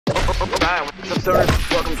Alright, what's up,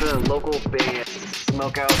 stoners? Welcome to the local band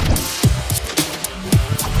Smokeout.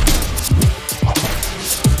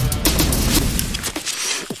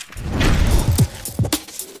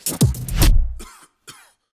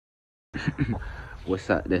 What's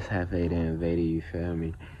up? This Half Eight Invader, you feel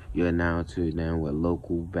me? You're now tuned in with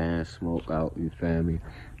local band Smokeout, you feel me?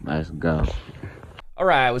 Let's go.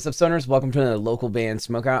 Alright, what's up, stoners? Welcome to the local band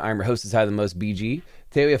Smokeout. I'm your host, is High the Most BG.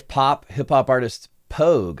 Today we have pop, hip-hop artist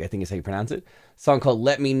Pogue, I think is how you pronounce it. Song called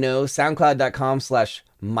Let Me Know,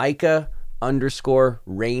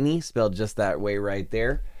 soundcloud.com/Micah_Rainey, spelled just that way right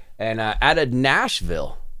there. And out of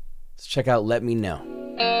Nashville. Let's check out Let Me Know.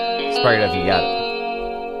 Spark it up if you got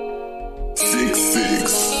it.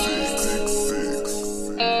 6'6".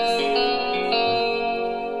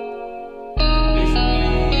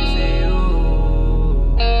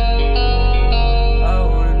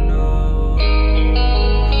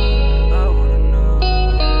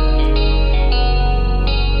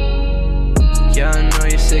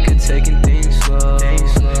 Sick of taking things slow.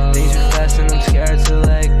 Things are fast and I'm scared to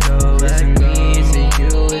let go. Is it me? Is it you?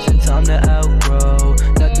 Is it time to outgrow?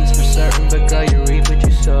 Nothing's for certain, but girl, you reap what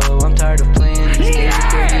you sow. I'm tired of playing these games,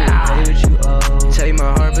 girl, you will pay what you owe. Take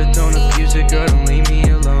my heart, but don't abuse it, girl, don't leave me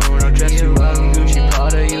alone. I'll dress you out in Gucci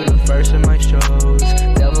Prada, you the first in my shows.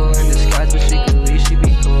 Devil in disguise, but secretly she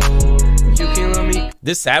be cold. You can love me.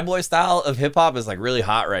 This sad boy style of hip-hop is like really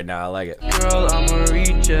hot right now. I like it. Girl, I'm a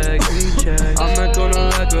reject. I'm not gonna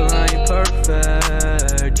lie, girl, I ain't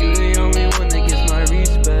perfect. You the only one that gets my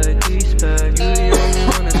respect. You the only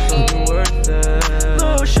one that's fucking worth it.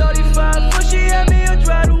 Little shorty 5 foot, she had me hooked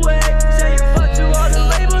right away. Saying fuck to all the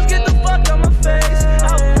labels, get the fuck out my face.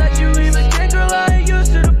 I won't let you leave again, girl, I ain't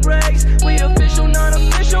used to the breaks. We official,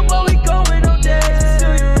 non-official, but we going all day. Do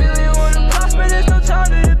you really wanna prosper? There's no time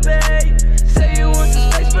to debate. Say you want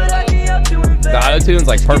some space, but I need help to invade. The auto-tune's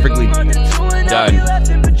like perfectly done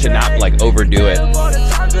to not like overdo it. I'm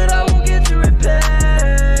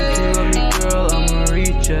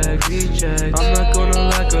not gonna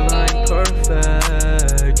lie, girl, I ain't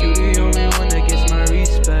perfect. You the only one that gets my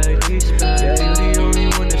respect. Yeah, you the only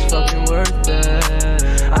one that's fucking worth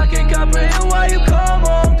it. I can't comprehend why you come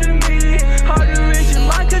home to me. Hard to reach your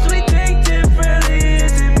mind cause we think differently.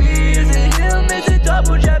 Is it me? Is it him? Is it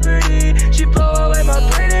double jeopardy? She blow away my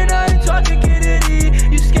brain and I ain't talking Kennedy.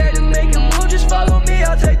 You scared to make a move? Just follow me,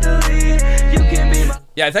 I'll take the lead. You can be my...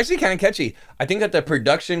 Yeah, it's actually kind of catchy. I think that the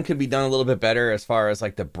production could be done a little bit better as far as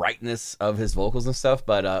like the brightness of his vocals and stuff,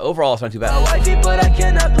 but overall it's not too bad. Wifey, but I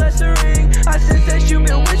cannot bless her ring. I sense that you've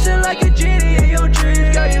been wishing like a genie in your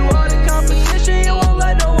dreams. Got you all the competition, you won't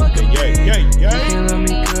let no one compete. You can't love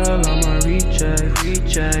me, girl, I'm a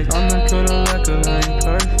reject. I'm not gonna lie, girl, I ain't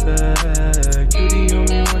perfect. You the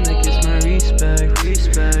only one that gets my respect. You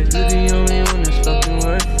the only one that's fucking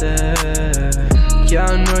worth it. Yeah,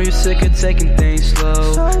 I know you're sick of taking things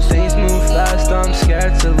slow. Things move fast, I'm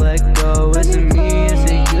scared to let go. Is it me? Is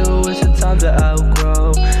it you? Is it time to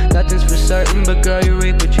outgrow? Nothing's for certain, but girl, you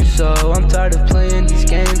reap what you sow. I'm tired of playing these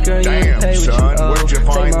games, girl, you ain't pay what you owe. Take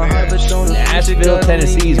my heart, but don't Nashville,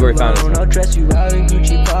 Tennessee is where he found this. I'll dress you out in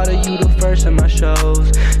Gucci Prada, you the first in my shows.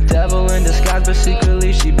 Devil in disguise, but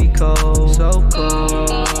secretly she be cold. So cold.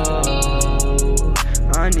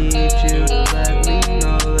 I need you to let me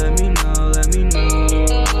know, let me know, let me know.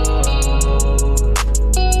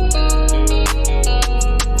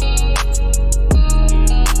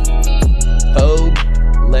 Pogue,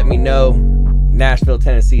 Let Me Know, Nashville,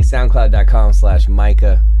 Tennessee,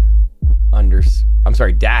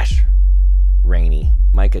 soundcloud.com/Micah_Rainey.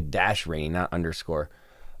 Micah-Rainey, not underscore.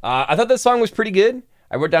 I thought this song was pretty good.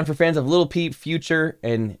 I wrote down for fans of Lil Peep, Future,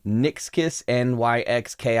 and Nyxkiss,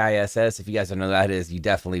 Nyxkiss. If you guys don't know who that is, you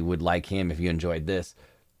definitely would like him if you enjoyed this.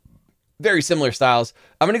 Very similar styles.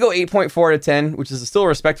 I'm going to go 8.4 out of 10, which is still a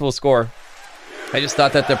respectable score. I just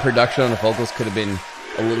thought that the production on the vocals could have been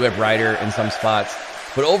a little bit brighter in some spots.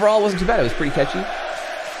 But overall, it wasn't too bad. It was pretty catchy.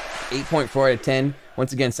 8.4 out of 10.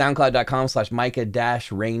 Once again,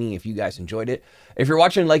 soundcloud.com/Micah-Rainey if you guys enjoyed it. If you're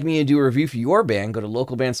watching and like me to do a review for your band, go to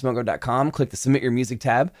localbandsmokeout.com, click the Submit Your Music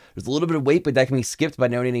tab. There's a little bit of wait, but that can be skipped by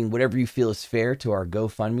donating whatever you feel is fair to our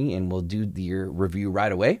GoFundMe, and we'll do your review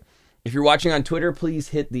right away. If you're watching on Twitter, please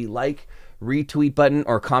hit the like, retweet button,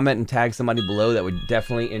 or comment and tag somebody below that would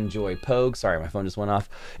definitely enjoy Pogue. Sorry, my phone just went off.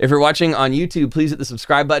 If you're watching on YouTube, please hit the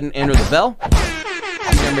subscribe button and or the bell.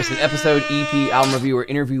 You never miss an episode, EP, album review, or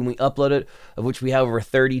interview when we upload it, of which we have over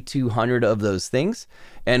 3,200 of those things.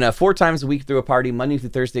 And 4 times a week through a party, Monday through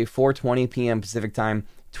Thursday, 4:20 p.m. Pacific time,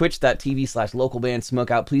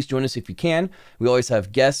 twitch.tv/localbandsmokeout. Please join us if you can. We always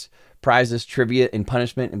have guests, prizes, trivia, and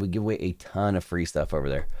punishment, and we give away a ton of free stuff over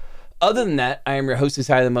there. Other than that, I am your host who's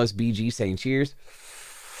high the most, BG, saying cheers.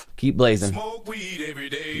 Keep blazing. Smoke weed every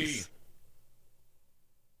day.